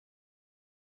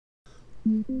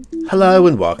Hello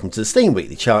and welcome to the Steam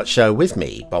Weekly Chart Show with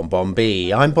me,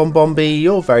 BonBonB. I'm BonBonB,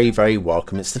 you're very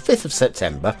welcome. It's the 5th of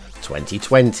September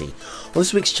 2020. On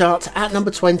this week's chart, at number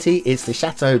 20 is the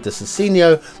Chateau de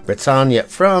Cessigno, Bretagne,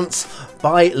 France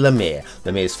by Luminou.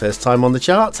 Lumino's first time on the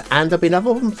chart, and there'll be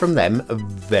another one from them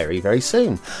very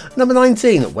soon. Number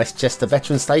 19, Westchester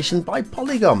Veteran Station by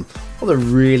Polygon. What a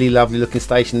really lovely looking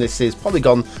station this is.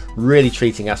 Polygon really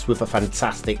treating us with a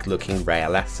fantastic looking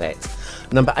rail asset.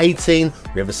 Number 18,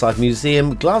 Riverside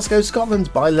Museum, Glasgow,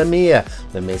 Scotland by Luminou.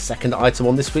 Lumino's second item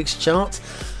on this week's chart.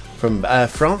 From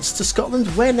France to Scotland,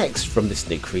 where next from this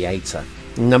new creator?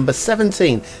 Number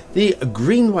 17, the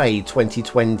Greenway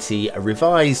 2020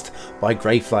 revised by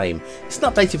Greyflame. It's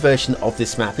an updated version of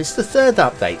this map. It's the third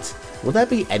update. Will there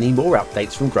be any more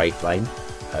updates from Greyflame?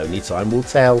 Only time will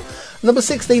tell. Number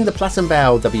 16, the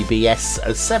Plattenbau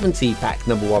WBS 70 pack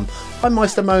number 1 by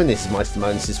Meister Monis. Meister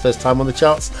Monis' first time on the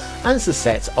charts, and it's a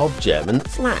set of German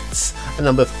flats. And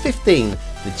number 15,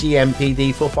 the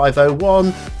GMPD 4501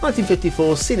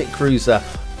 1954 Scenic Cruiser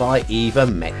by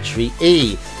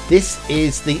EvametryE. This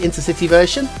is the Intercity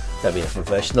version. There'll be another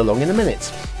version along in a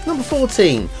minute. Number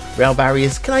 14, Rail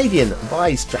Barriers Canadian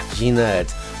by Strategy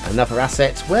Nerd. Another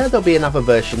asset where there'll be another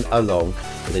version along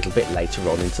a little bit later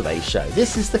on in today's show.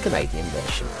 This is the Canadian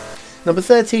version. Number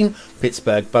 13,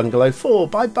 Pittsburgh Bungalow 4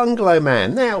 by Bungalow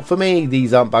Man. Now, for me,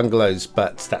 these aren't bungalows,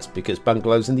 but that's because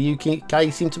bungalows in the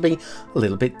UK seem to be a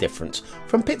little bit different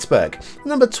from Pittsburgh.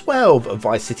 Number 12,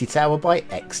 Vice City Tower by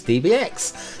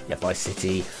XDBX. Yeah, Vice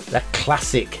City, the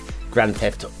classic Grand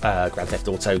Theft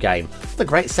Auto game. The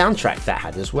great soundtrack that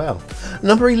had as well.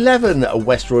 Number 11,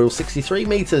 West Royal 63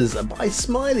 meters by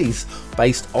Smilies,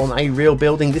 based on a real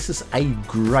building. This is a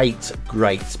great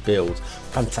build.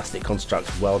 Fantastic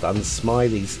construct, well done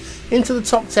Smilies. Into the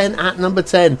top 10 at number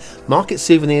 10, Market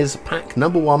Souvenirs pack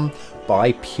number 1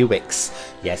 by Puix.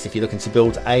 Yes, if you're looking to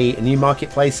build a new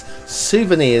marketplace,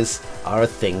 souvenirs are a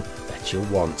thing that you'll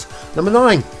want. Number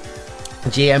 9,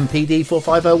 GMPD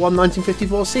 4501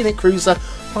 1954 Scenic Cruiser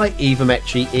by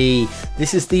EvametryE.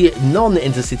 This is the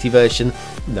non-intercity version.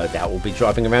 No doubt we'll be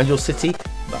driving around your city,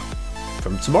 well,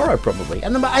 from tomorrow probably.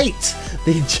 And number 8,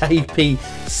 the JP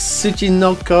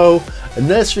Suginoko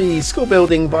Nursery School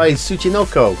Building by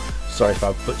Suginoko. Sorry if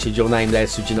I butchered your name there,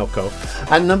 Suginoko.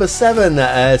 And number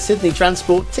 7, Sydney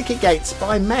Transport Ticket Gates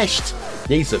by Meshed.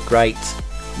 These look great.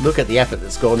 Look at the effort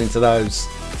that's gone into those.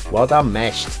 Well done,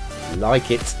 Meshed.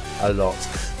 Like it a lot.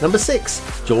 Number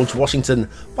 6, George Washington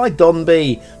by Don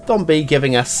B. Don B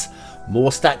giving us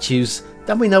more statues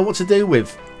than we know what to do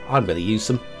with. I'm going to use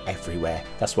them everywhere.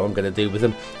 That's what I'm going to do with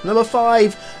them. Number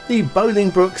 5, the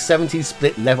Bolingbrook 70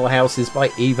 split level houses by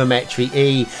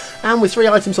EvametryE. And with 3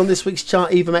 items on this week's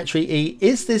chart, EvametryE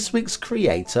is this week's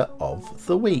creator of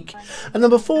the week. And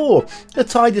number 4, the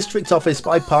Thai District Office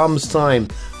by Palms Time.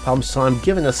 Palms Time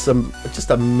giving us some just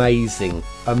amazing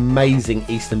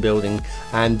Eastern building,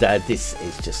 and this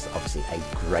is just obviously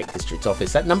a great district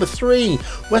office. At number 3,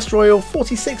 West Royal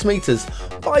 46 meters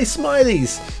by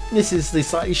Smilies. This is the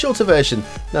slightly shorter version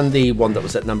than the one that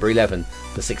was at number 11,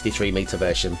 the 63 meter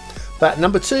version. But at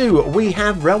number 2, we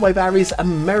have Railway Barriers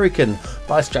American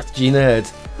by Strategy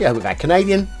Nerd. Yeah, we've had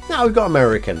Canadian, now we've got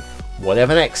American.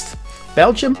 Whatever next?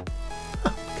 Belgium?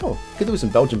 Oh, could do some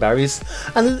Belgian barriers.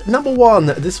 And number 1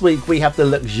 this week, we have the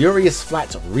luxurious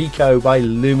flat RICO by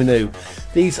Luminou.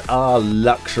 These are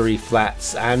luxury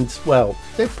flats, and well,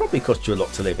 they probably cost you a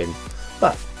lot to live in,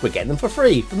 but we're getting them for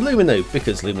free from Luminou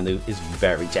because Luminou is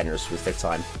very generous with their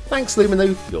time. Thanks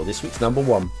Luminou, you're this week's number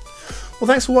 1. Well,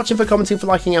 thanks for watching, for commenting, for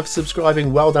liking and for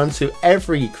subscribing. Well done to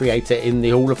every creator in the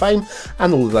Hall of Fame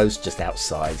and all of those just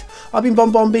outside. I've been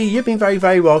BonBonB, you've been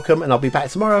very welcome, and I'll be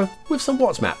back tomorrow with some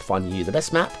What's Map, finding you the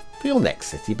best map for your next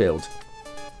city build.